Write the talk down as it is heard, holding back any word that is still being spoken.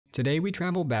Today we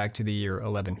travel back to the year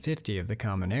 1150 of the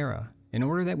Common Era, in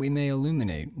order that we may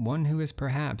illuminate one who is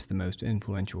perhaps the most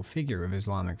influential figure of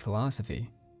Islamic philosophy.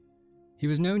 He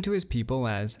was known to his people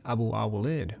as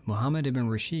al-Walid, Muhammad ibn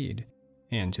Rushd,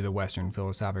 and to the Western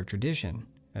philosophic tradition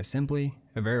as simply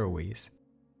Averroes.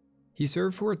 He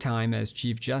served for a time as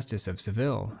Chief Justice of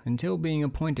Seville until being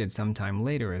appointed sometime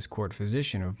later as court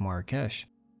physician of Marrakesh.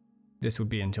 This would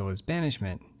be until his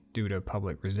banishment, due to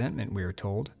public resentment we are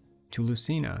told, to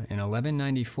Lucena in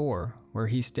 1194, where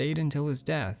he stayed until his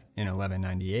death in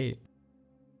 1198.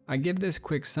 I give this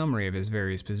quick summary of his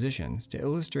various positions to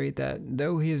illustrate that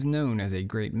though he is known as a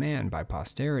great man by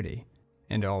posterity,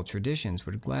 and all traditions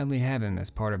would gladly have him as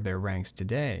part of their ranks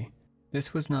today,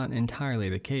 this was not entirely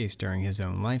the case during his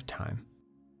own lifetime.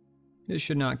 This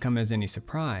should not come as any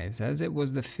surprise, as it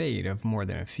was the fate of more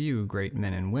than a few great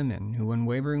men and women who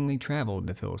unwaveringly traveled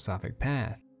the philosophic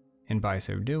path, and by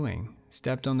so doing,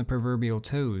 stepped on the proverbial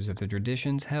toes of the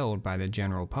traditions held by the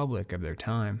general public of their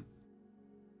time.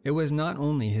 It was not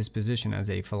only his position as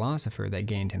a philosopher that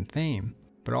gained him fame,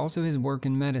 but also his work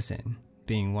in medicine,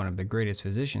 being one of the greatest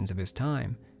physicians of his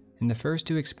time, and the first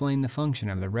to explain the function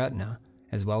of the retina,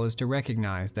 as well as to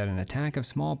recognize that an attack of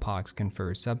smallpox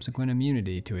confers subsequent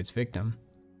immunity to its victim.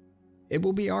 It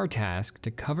will be our task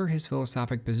to cover his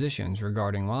philosophic positions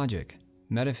regarding logic,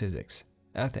 metaphysics,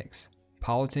 ethics,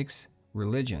 politics,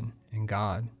 religion, and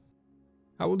God.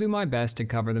 I will do my best to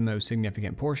cover the most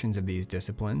significant portions of these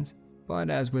disciplines, but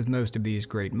as with most of these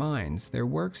great minds, their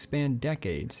works span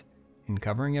decades, and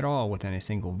covering it all within a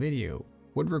single video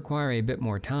would require a bit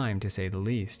more time to say the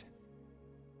least.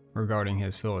 Regarding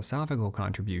his philosophical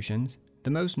contributions,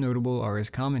 the most notable are his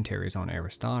commentaries on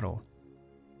Aristotle.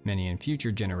 Many in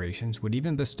future generations would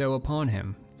even bestow upon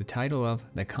him the title of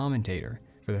the Commentator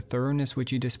for the thoroughness which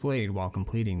he displayed while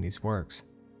completing these works.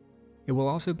 It will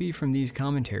also be from these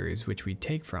commentaries which we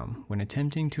take from when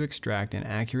attempting to extract an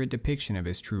accurate depiction of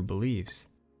his true beliefs.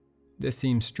 This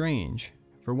seems strange,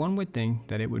 for one would think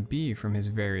that it would be from his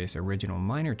various original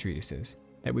minor treatises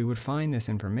that we would find this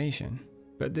information,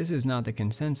 but this is not the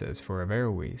consensus for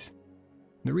Averroes.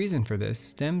 The reason for this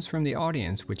stems from the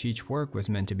audience which each work was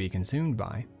meant to be consumed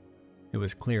by. It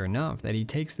was clear enough that he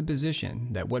takes the position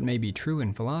that what may be true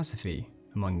in philosophy,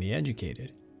 among the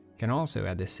educated, can also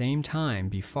at the same time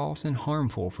be false and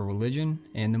harmful for religion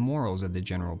and the morals of the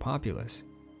general populace.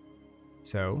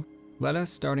 So, let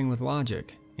us, starting with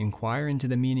logic, inquire into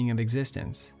the meaning of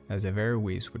existence, as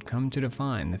Averroes would come to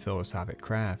define the philosophic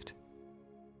craft.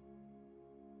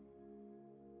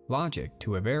 Logic,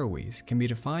 to Averroes, can be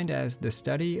defined as the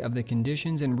study of the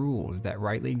conditions and rules that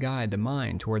rightly guide the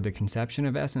mind toward the conception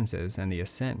of essences and the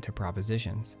assent to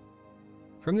propositions.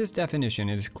 From this definition,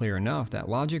 it is clear enough that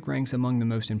logic ranks among the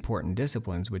most important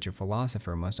disciplines which a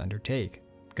philosopher must undertake,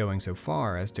 going so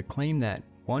far as to claim that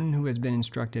one who has been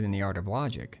instructed in the art of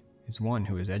logic is one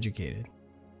who is educated.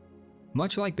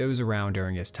 Much like those around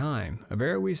during his time,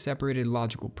 Averroes separated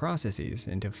logical processes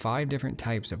into 5 different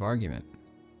types of argument: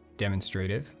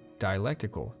 demonstrative,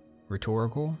 dialectical,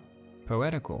 rhetorical,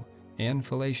 poetical, and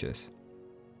fallacious.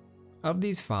 Of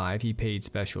these 5, he paid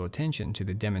special attention to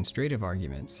the demonstrative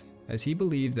arguments, as he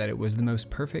believed that it was the most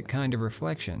perfect kind of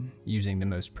reflection using the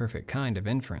most perfect kind of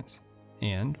inference,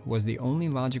 and was the only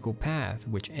logical path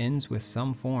which ends with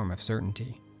some form of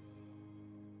certainty.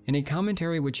 In a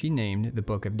commentary which he named the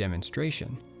Book of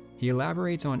Demonstration, he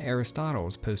elaborates on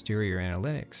Aristotle's posterior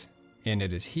analytics, and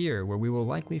it is here where we will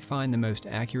likely find the most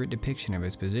accurate depiction of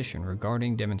his position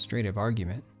regarding demonstrative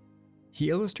argument. He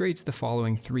illustrates the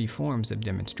following 3 forms of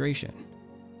demonstration: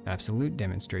 absolute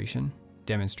demonstration,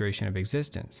 demonstration of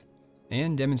existence,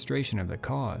 and demonstration of the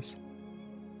cause.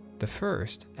 The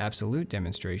first, absolute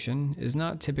demonstration, is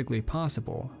not typically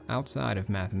possible outside of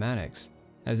mathematics,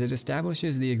 as it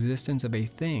establishes the existence of a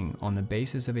thing on the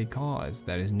basis of a cause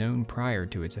that is known prior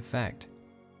to its effect.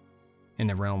 In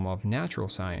the realm of natural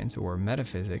science or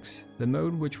metaphysics, the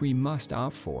mode which we must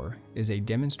opt for is a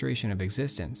demonstration of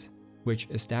existence, which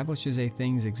establishes a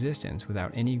thing's existence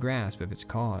without any grasp of its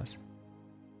cause.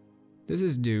 This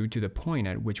is due to the point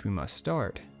at which we must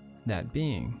start, that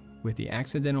being, with the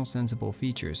accidental sensible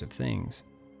features of things.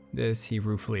 This, he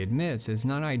ruefully admits, is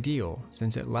not ideal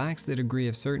since it lacks the degree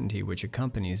of certainty which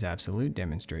accompanies absolute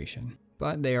demonstration,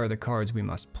 but they are the cards we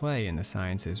must play in the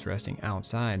sciences resting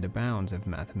outside the bounds of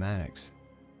mathematics.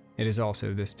 It is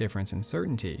also this difference in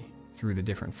certainty, through the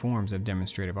different forms of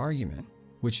demonstrative argument,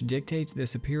 which dictates the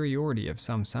superiority of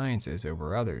some sciences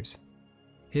over others.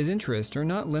 His interests are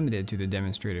not limited to the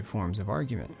demonstrative forms of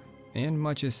argument, and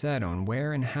much is said on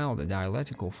where and how the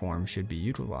dialectical form should be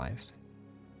utilized.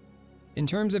 In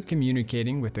terms of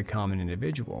communicating with the common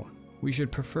individual, we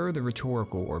should prefer the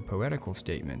rhetorical or poetical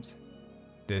statements.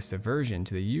 This aversion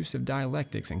to the use of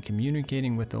dialectics in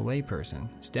communicating with the layperson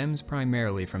stems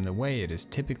primarily from the way it is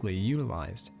typically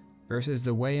utilized versus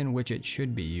the way in which it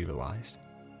should be utilized.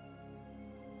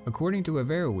 According to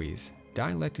Averroes,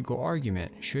 dialectical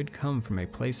argument should come from a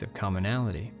place of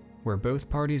commonality, where both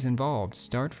parties involved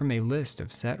start from a list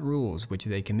of set rules which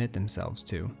they commit themselves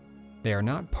to. They are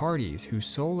not parties whose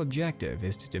sole objective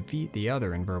is to defeat the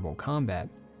other in verbal combat,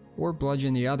 or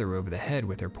bludgeon the other over the head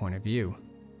with their point of view.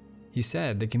 He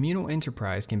said the communal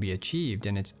enterprise can be achieved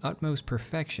in its utmost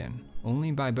perfection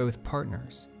only by both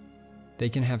partners. They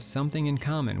can have something in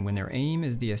common when their aim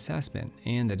is the assessment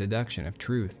and the deduction of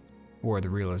truth, or the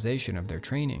realization of their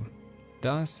training.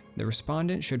 Thus, the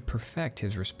respondent should perfect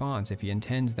his response if he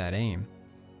intends that aim,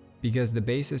 because the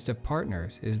basest of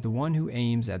partners is the one who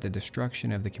aims at the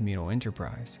destruction of the communal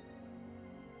enterprise.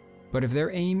 But if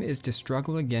their aim is to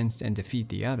struggle against and defeat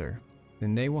the other,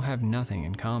 then they will have nothing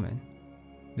in common.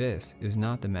 This is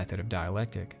not the method of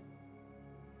dialectic.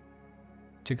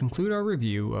 To conclude our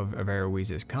review of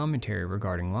Averroes' commentary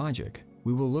regarding logic,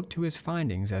 we will look to his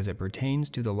findings as it pertains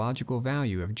to the logical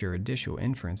value of juridical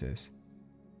inferences.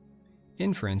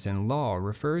 Inference in law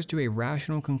refers to a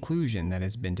rational conclusion that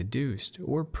has been deduced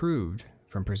or proved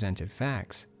from presented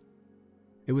facts.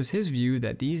 It was his view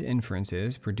that these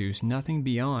inferences produce nothing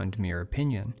beyond mere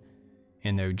opinion,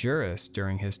 and though jurists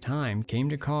during his time came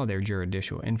to call their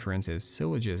juridical inferences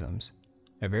syllogisms,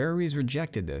 Averroes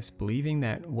rejected this, believing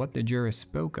that what the jurists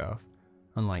spoke of,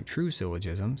 unlike true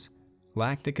syllogisms,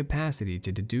 lacked the capacity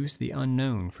to deduce the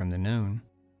unknown from the known.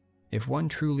 If one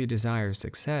truly desires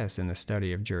success in the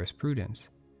study of jurisprudence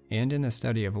and in the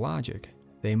study of logic,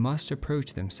 they must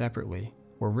approach them separately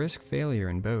or risk failure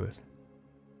in both.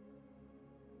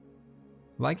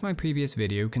 Like my previous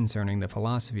video concerning the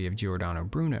philosophy of Giordano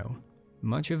Bruno,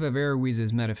 much of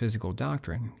Averroes' metaphysical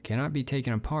doctrine cannot be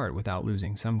taken apart without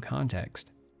losing some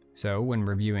context. So, when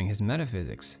reviewing his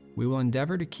metaphysics, we will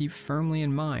endeavor to keep firmly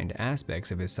in mind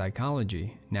aspects of his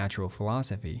psychology, natural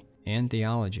philosophy, and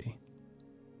theology.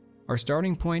 Our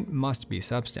starting point must be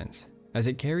substance, as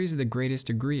it carries the greatest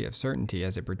degree of certainty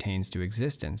as it pertains to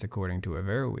existence according to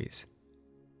Averroes.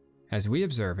 As we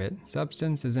observe it,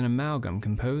 substance is an amalgam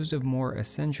composed of more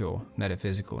essential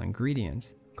metaphysical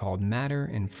ingredients called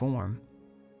matter and form.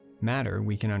 Matter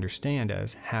we can understand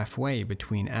as halfway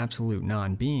between absolute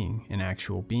non-being and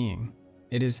actual being.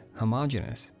 It is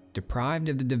homogeneous, deprived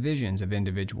of the divisions of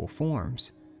individual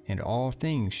forms, and all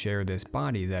things share this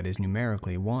body that is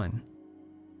numerically one.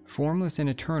 Formless and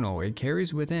eternal, it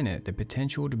carries within it the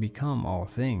potential to become all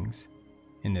things.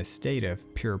 In this state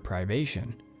of pure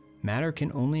privation, matter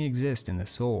can only exist in the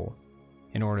soul.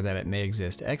 In order that it may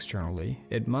exist externally,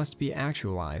 it must be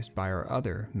actualized by our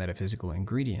other metaphysical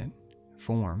ingredient,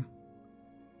 form.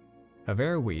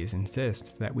 Averroes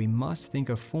insists that we must think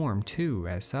of form too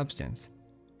as substance,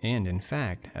 and in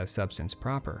fact as substance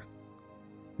proper.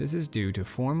 This is due to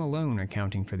form alone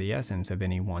accounting for the essence of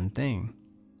any one thing.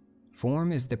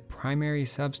 Form is the primary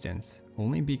substance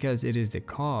only because it is the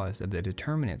cause of the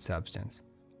determinate substance,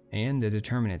 and the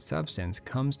determinate substance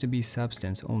comes to be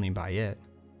substance only by it.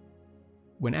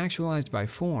 When actualized by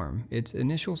form, its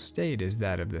initial state is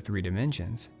that of the three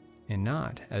dimensions, and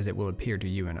not as it will appear to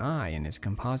you and I in its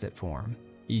composite form,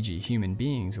 e.g. human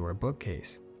beings or a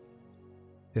bookcase.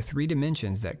 The three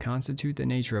dimensions that constitute the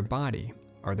nature of body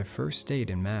are the first state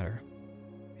in matter,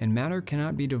 and matter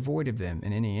cannot be devoid of them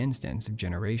in any instance of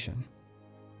generation.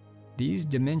 These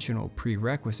dimensional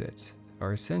prerequisites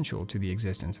are essential to the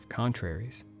existence of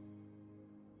contraries.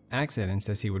 Accidents,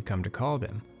 as he would come to call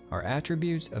them, are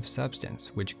attributes of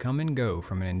substance which come and go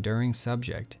from an enduring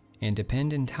subject and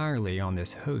depend entirely on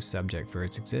this host subject for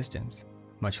its existence,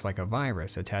 much like a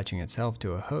virus attaching itself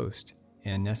to a host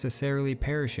and necessarily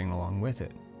perishing along with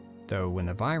it, though when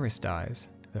the virus dies,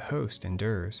 the host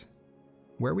endures.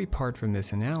 Where we part from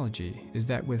this analogy is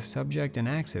that with subject and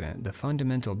accident, the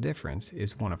fundamental difference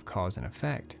is one of cause and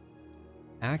effect.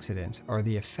 Accidents are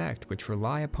the effect which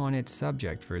rely upon its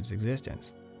subject for its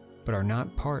existence, but are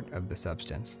not part of the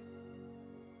substance.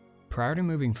 Prior to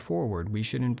moving forward, we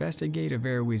should investigate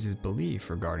Averroes' belief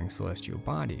regarding celestial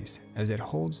bodies, as it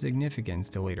holds significance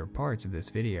to later parts of this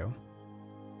video.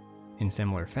 In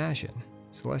similar fashion,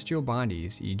 celestial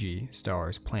bodies, e.g.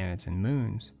 stars, planets, and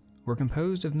moons, were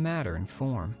composed of matter and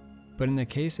form, but in the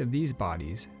case of these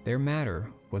bodies, their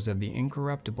matter was of the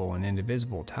incorruptible and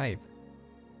indivisible type.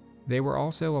 They were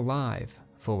also alive,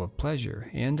 full of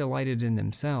pleasure, and delighted in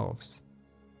themselves.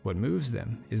 What moves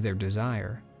them is their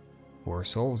desire, or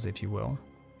souls if you will,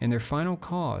 and their final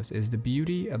cause is the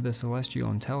beauty of the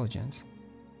celestial intelligence.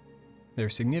 Their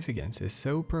significance is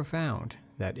so profound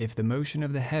that if the motion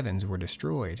of the heavens were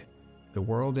destroyed, the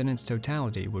world in its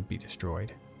totality would be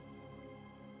destroyed.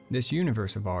 This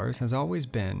universe of ours has always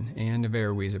been, and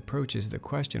Averroes approaches the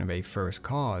question of a first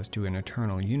cause to an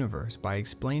eternal universe by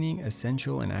explaining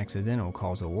essential and accidental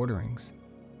causal orderings.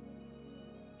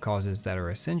 Causes that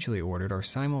are essentially ordered are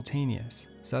simultaneous,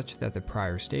 such that the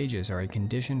prior stages are a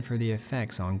condition for the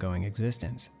effect's ongoing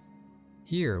existence.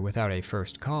 Here, without a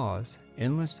first cause,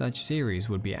 endless such series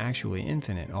would be actually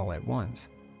infinite all at once.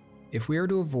 If we are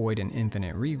to avoid an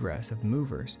infinite regress of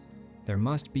movers, there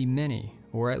must be many,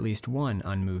 or at least one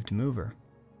unmoved mover.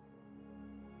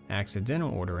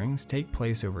 Accidental orderings take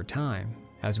place over time,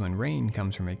 as when rain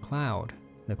comes from a cloud,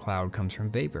 the cloud comes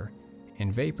from vapor,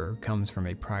 and vapor comes from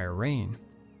a prior rain.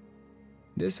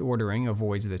 This ordering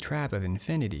avoids the trap of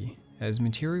infinity, as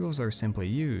materials are simply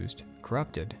used,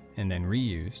 corrupted, and then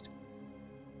reused.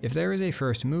 If there is a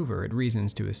first mover, it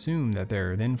reasons to assume that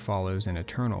there then follows an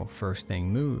eternal first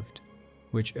thing moved,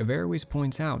 which Averroes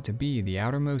points out to be the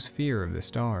outermost sphere of the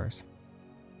stars.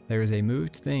 There is a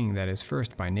moved thing that is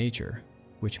first by nature,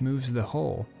 which moves the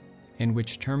whole, and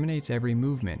which terminates every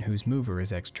movement whose mover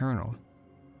is external.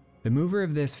 The mover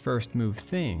of this first moved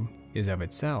thing is of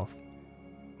itself,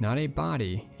 not a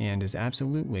body, and is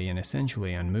absolutely and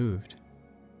essentially unmoved.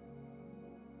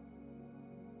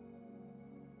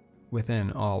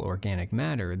 Within all organic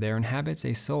matter, there inhabits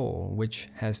a soul which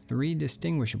has three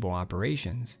distinguishable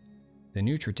operations: the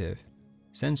nutritive,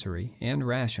 sensory, and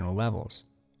rational levels.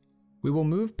 We will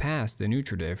move past the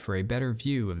nutritive for a better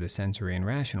view of the sensory and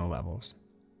rational levels.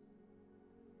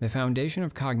 The foundation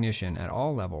of cognition at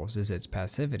all levels is its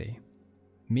passivity,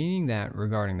 meaning that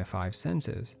regarding the five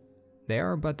senses, they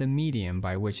are but the medium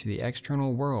by which the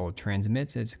external world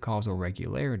transmits its causal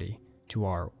regularity to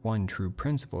our one true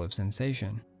principle of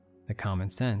sensation, the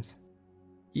common sense.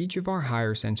 Each of our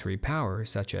higher sensory powers,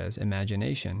 such as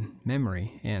imagination,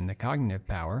 memory, and the cognitive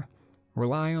power,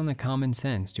 rely on the common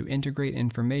sense to integrate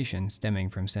information stemming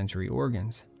from sensory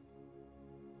organs.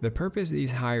 The purpose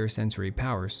these higher sensory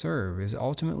powers serve is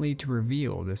ultimately to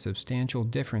reveal the substantial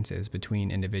differences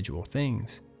between individual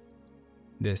things.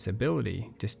 This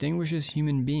ability distinguishes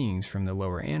human beings from the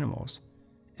lower animals,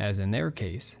 as in their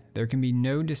case, there can be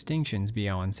no distinctions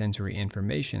beyond sensory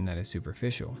information that is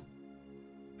superficial.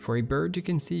 For a bird to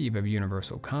conceive of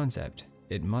universal concept,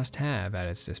 it must have at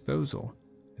its disposal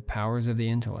the powers of the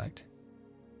intellect.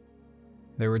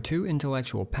 There are two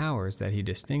intellectual powers that he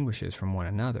distinguishes from one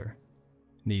another,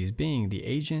 these being the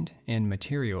agent and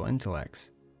material intellects.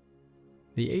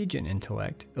 The agent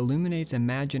intellect illuminates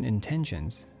imagined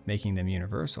intentions, making them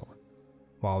universal,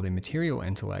 while the material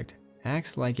intellect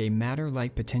acts like a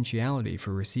matter-like potentiality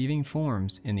for receiving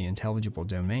forms in the intelligible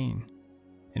domain.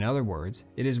 In other words,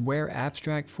 it is where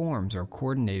abstract forms are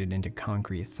coordinated into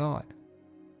concrete thought.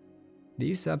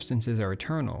 These substances are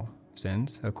eternal,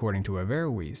 since, according to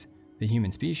Averroes, the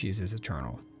human species is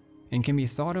eternal, and can be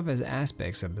thought of as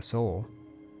aspects of the soul.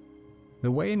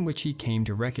 The way in which he came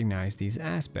to recognize these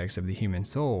aspects of the human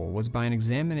soul was by an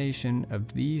examination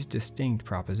of these distinct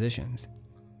propositions.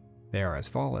 They are as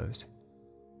follows.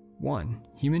 1.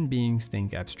 Human beings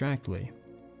think abstractly.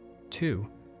 2.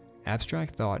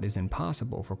 Abstract thought is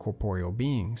impossible for corporeal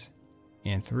beings.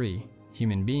 And 3.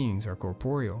 Human beings are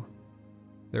corporeal.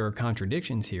 There are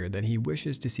contradictions here that he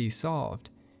wishes to see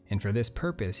solved, and for this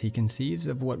purpose he conceives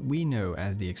of what we know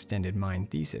as the extended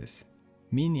mind thesis,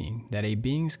 meaning that a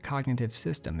being's cognitive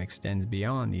system extends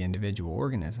beyond the individual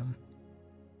organism.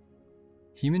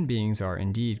 Human beings are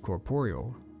indeed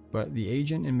corporeal, but the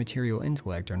agent and material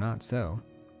intellect are not so.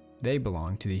 They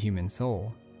belong to the human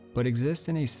soul, but exist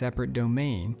in a separate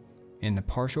domain, and the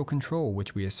partial control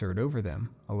which we assert over them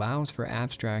allows for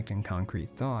abstract and concrete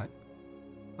thought.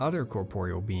 Other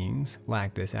corporeal beings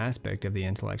lack this aspect of the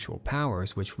intellectual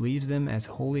powers, which leaves them as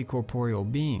wholly corporeal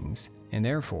beings, and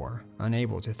therefore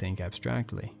unable to think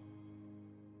abstractly.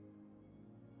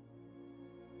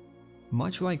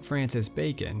 Much like Francis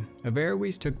Bacon,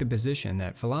 Averroes took the position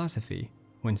that philosophy,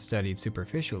 when studied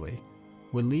superficially,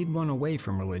 would lead one away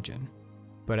from religion,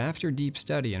 but after deep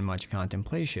study and much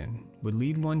contemplation, would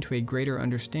lead one to a greater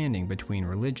understanding between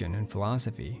religion and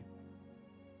philosophy.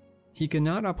 He could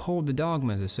not uphold the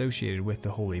dogmas associated with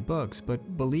the holy books,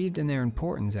 but believed in their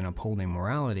importance in upholding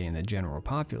morality in the general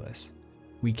populace.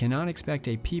 We cannot expect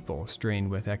a people strained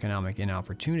with economic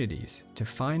inopportunities to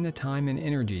find the time and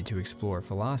energy to explore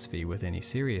philosophy with any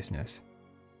seriousness.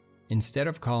 Instead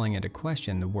of calling into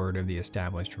question the word of the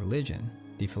established religion,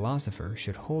 the philosopher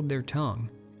should hold their tongue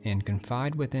and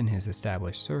confide within his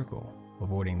established circle,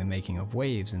 avoiding the making of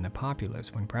waves in the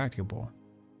populace when practicable.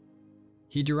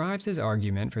 He derives his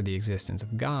argument for the existence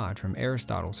of God from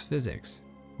Aristotle's physics,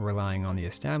 relying on the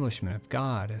establishment of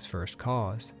God as first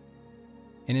cause.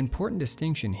 An important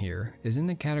distinction here is in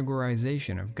the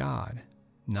categorization of God,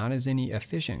 not as any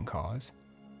efficient cause,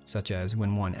 such as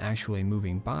when one actually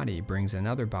moving body brings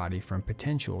another body from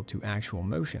potential to actual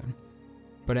motion,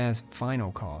 but as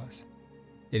final cause.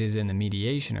 It is in the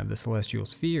mediation of the celestial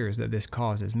spheres that this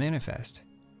cause is manifest.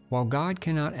 While God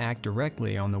cannot act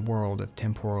directly on the world of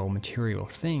temporal material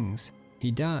things,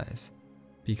 He does,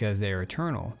 because they are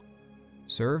eternal,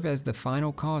 serve as the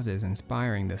final causes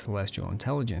inspiring the celestial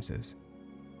intelligences.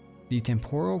 The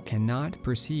temporal cannot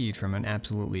proceed from an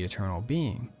absolutely eternal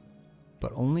being,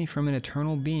 but only from an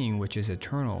eternal being which is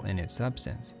eternal in its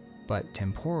substance, but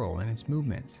temporal in its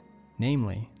movements,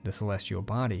 namely the celestial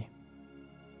body.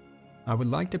 I would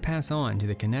like to pass on to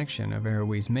the connection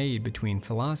Averroes made between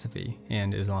philosophy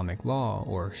and Islamic law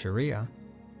or Sharia.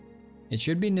 It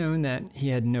should be known that he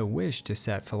had no wish to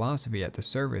set philosophy at the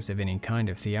service of any kind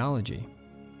of theology.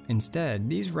 Instead,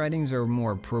 these writings are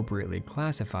more appropriately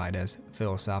classified as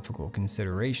philosophical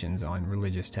considerations on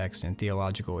religious texts and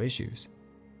theological issues.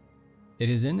 It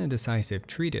is in the decisive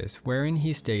treatise wherein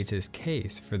he states his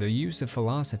case for the use of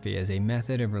philosophy as a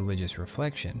method of religious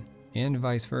reflection, and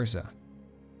vice versa.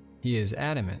 He is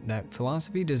adamant that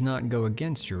philosophy does not go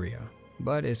against Sharia,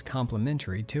 but is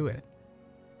complementary to it.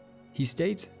 He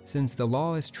states, since the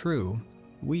law is true,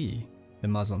 we, the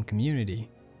Muslim community,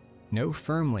 know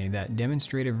firmly that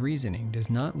demonstrative reasoning does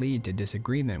not lead to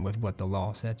disagreement with what the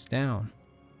law sets down.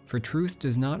 For truth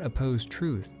does not oppose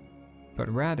truth,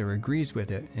 but rather agrees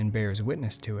with it and bears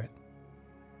witness to it.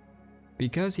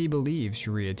 Because he believes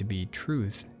Sharia to be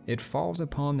truth, it falls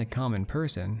upon the common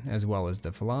person, as well as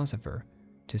the philosopher,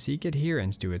 to seek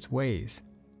adherence to its ways.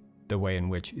 The way in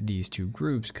which these two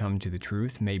groups come to the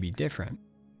truth may be different,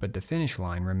 but the finish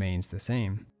line remains the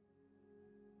same.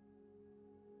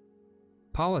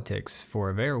 Politics, for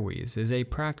Averroes, is a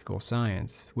practical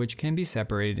science, which can be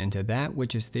separated into that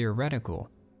which is theoretical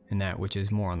and that which is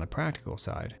more on the practical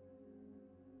side.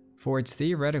 For its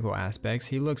theoretical aspects,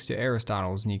 he looks to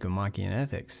Aristotle's Nicomachean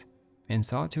Ethics, and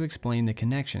sought to explain the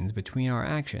connections between our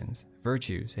actions,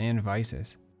 virtues, and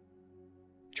vices.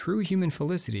 True human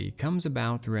felicity comes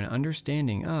about through an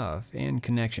understanding of and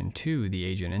connection to the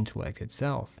agent intellect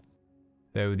itself,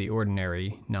 though the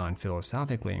ordinary,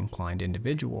 non-philosophically inclined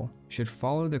individual should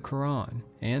follow the Quran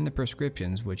and the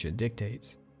prescriptions which it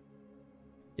dictates.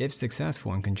 If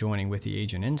successful in conjoining with the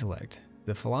agent intellect,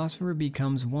 the philosopher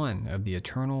becomes one of the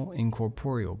eternal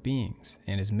incorporeal beings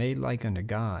and is made like unto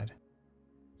God.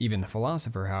 Even the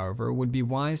philosopher, however, would be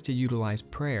wise to utilize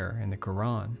prayer and the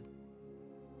Quran.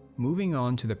 Moving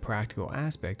on to the practical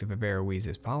aspect of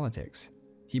Averroes' politics,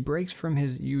 he breaks from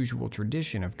his usual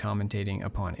tradition of commentating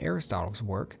upon Aristotle's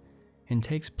work and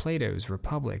takes Plato's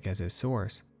Republic as his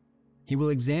source. He will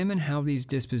examine how these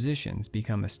dispositions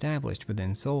become established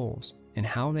within souls and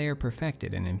how they are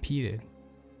perfected and impeded.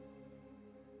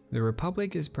 The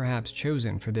Republic is perhaps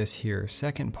chosen for this here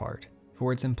second part,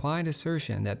 for its implied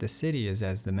assertion that the city is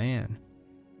as the man,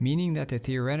 meaning that the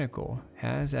theoretical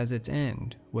has as its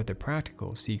end what the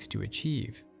practical seeks to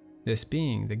achieve, this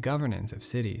being the governance of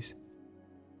cities.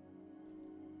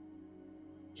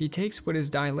 He takes what is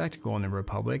dialectical in the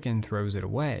Republic and throws it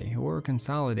away, or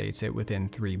consolidates it within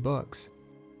 3 books.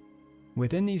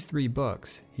 Within these 3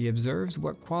 books, he observes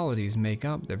what qualities make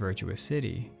up the virtuous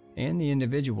city, and the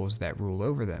individuals that rule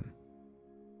over them.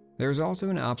 There is also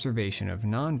an observation of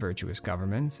non-virtuous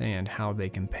governments and how they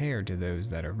compare to those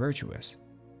that are virtuous.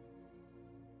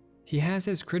 He has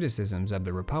his criticisms of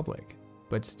the Republic,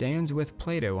 but stands with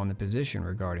Plato on the position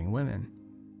regarding women.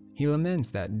 He laments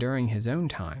that during his own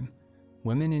time,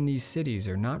 women in these cities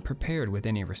are not prepared with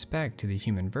any respect to the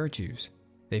human virtues.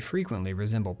 They frequently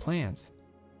resemble plants.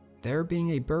 Their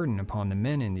being a burden upon the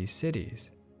men in these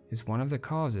cities is one of the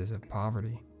causes of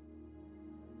poverty.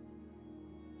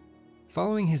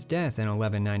 Following his death in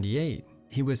 1198,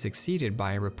 he was succeeded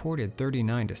by a reported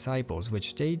 39 disciples which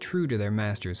stayed true to their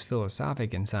master's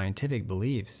philosophic and scientific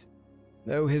beliefs,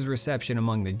 though his reception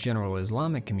among the general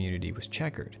Islamic community was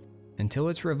checkered, until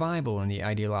its revival in the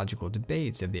ideological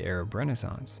debates of the Arab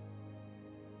Renaissance.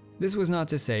 This was not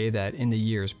to say that in the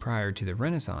years prior to the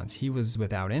Renaissance he was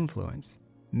without influence.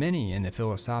 Many in the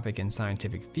philosophic and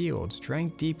scientific fields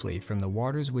drank deeply from the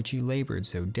waters which he labored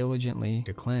so diligently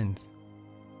to cleanse.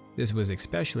 This was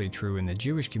especially true in the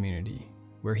Jewish community,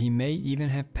 where he may even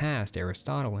have passed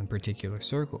Aristotle in particular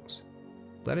circles.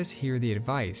 Let us hear the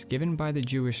advice given by the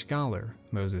Jewish scholar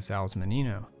Moses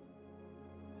Alzmanino.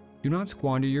 Do not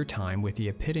squander your time with the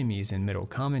epitomes and middle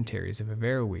commentaries of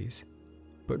Averroes,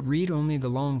 but read only the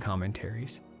long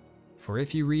commentaries, for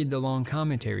if you read the long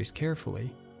commentaries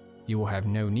carefully, you will have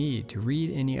no need to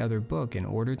read any other book in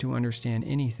order to understand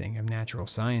anything of natural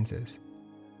sciences.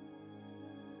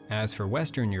 As for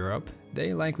Western Europe,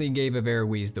 they likely gave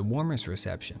Averroes the warmest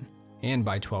reception, and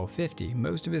by 1250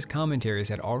 most of his commentaries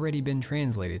had already been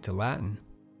translated to Latin.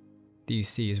 These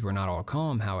seas were not all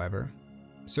calm, however.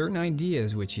 Certain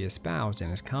ideas which he espoused in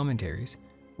his commentaries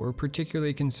were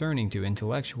particularly concerning to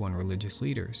intellectual and religious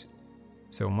leaders,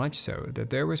 so much so that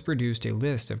there was produced a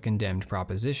list of condemned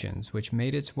propositions which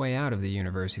made its way out of the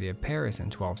University of Paris in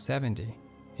 1270,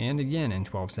 and again in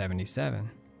 1277.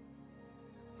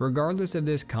 Regardless of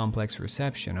this complex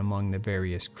reception among the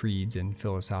various creeds and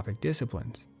philosophic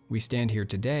disciplines, we stand here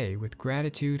today with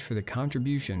gratitude for the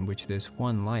contribution which this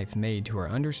one life made to our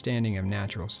understanding of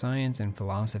natural science and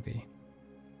philosophy.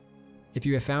 If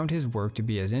you have found his work to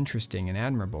be as interesting and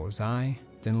admirable as I,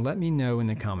 then let me know in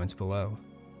the comments below.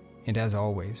 And as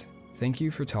always, thank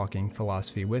you for talking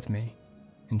philosophy with me.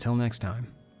 Until next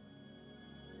time.